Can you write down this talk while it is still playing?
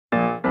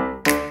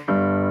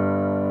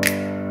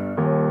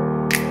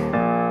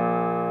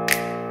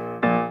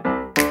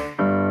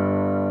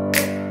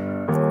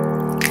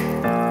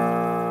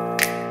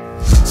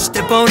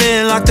Step on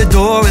in, lock the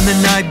door, and the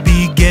night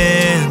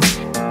begins.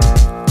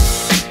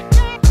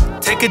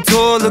 Take a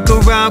tour, look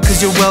around,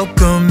 cause you're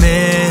welcome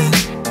in.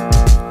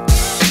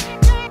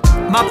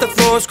 Mop the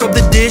floor, scrub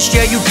the dish,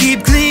 yeah, you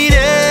keep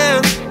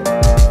cleaning.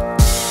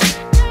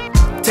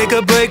 Take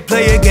a break,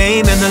 play a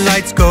game, and the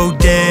lights go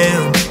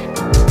dim.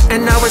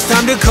 And now it's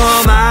time to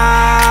come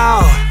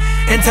out,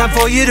 and time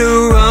for you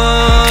to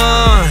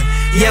run.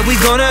 Yeah, we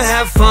gonna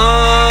have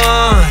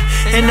fun.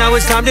 And now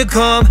it's time to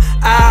come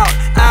out,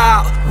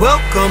 out.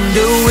 Welcome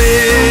to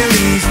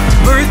Willys,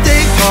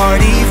 birthday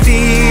party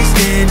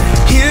feasting.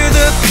 Hear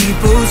the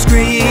people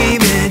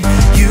screaming,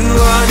 you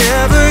are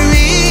never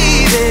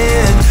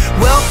leaving.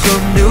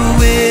 Welcome to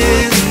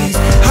Willys,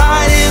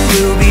 hiding,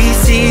 we'll be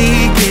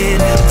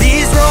seeking.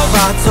 These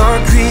robots are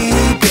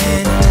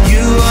creeping,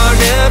 you are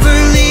never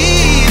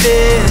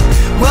leaving.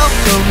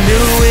 Welcome to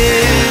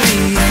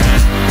Willys,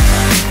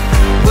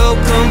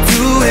 welcome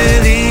to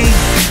Willys,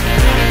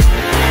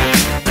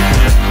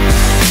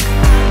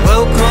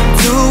 welcome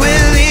to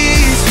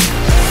Willys.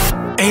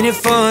 Ain't it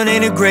fun,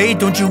 ain't it great,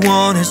 don't you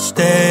wanna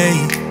stay?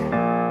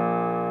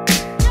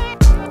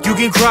 You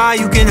can cry,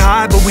 you can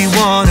hide, but we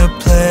wanna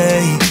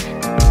play.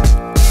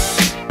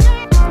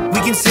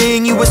 We can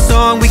sing you a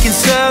song, we can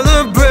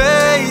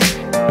celebrate.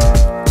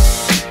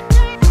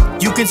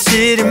 You can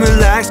sit and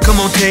relax, come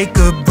on, take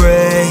a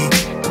break.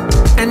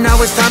 And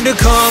now it's time to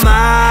come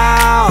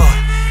out,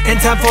 and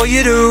time for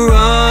you to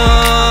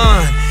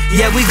run.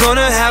 Yeah, we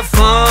gonna have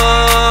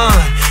fun.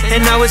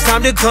 And now it's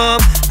time to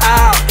come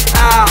out,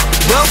 out.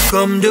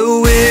 Welcome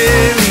to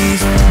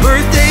Willys,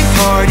 birthday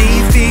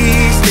party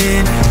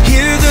feasting.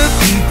 Hear the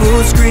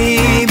people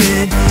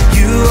screaming,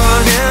 you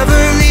are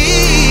never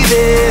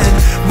leaving.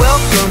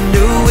 Welcome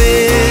to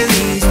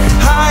Willys,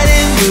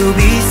 hiding, we'll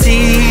be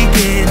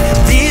seeking.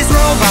 These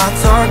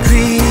robots are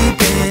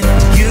creeping,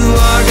 you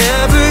are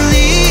never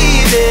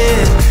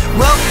leaving.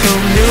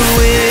 Welcome to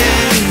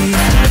Willys,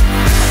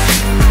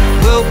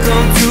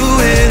 welcome to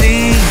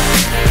Willys,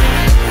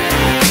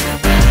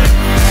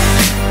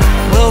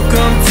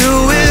 welcome to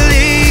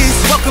Willys.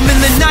 Welcome in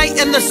the night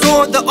and the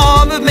sword, the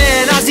armored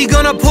man. Ozzy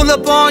gonna pull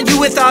up on you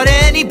without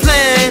any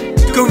plan.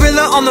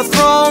 Gorilla on the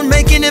throne,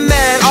 making him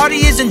mad.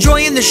 Artie is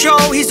enjoying the show,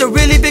 he's a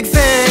really big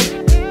fan.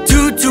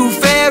 Tutu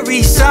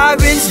fairy,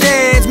 sirens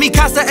dance.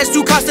 Mikasa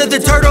S2 Costa the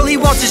turtle, he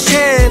wants his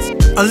chance.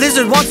 A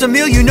lizard wants a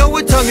meal, you know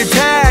what tongue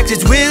attacks.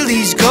 It's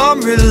Willys,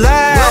 come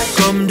relax.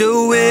 Welcome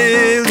to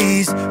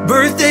Willys,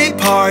 birthday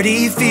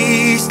party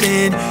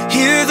feasting.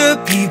 Hear the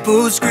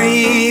people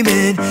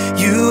screaming,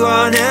 you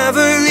are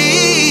never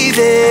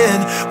leaving.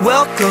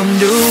 Welcome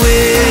to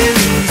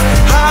Willys,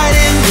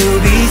 hiding,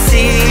 we'll be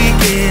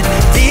seeking.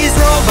 These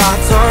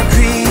robots are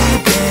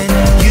creeping,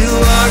 you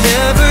are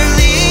never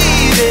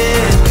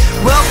leaving.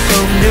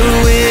 Welcome to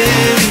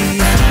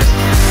Willys,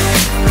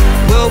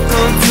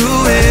 welcome to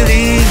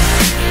Willys,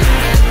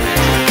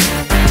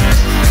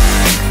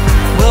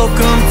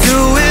 welcome to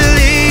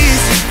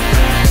Willys,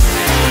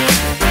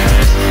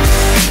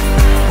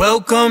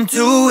 welcome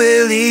to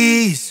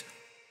Willys,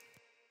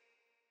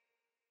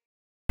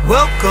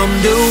 welcome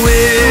to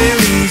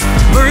Willys,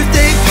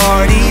 birthday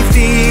party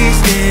feast.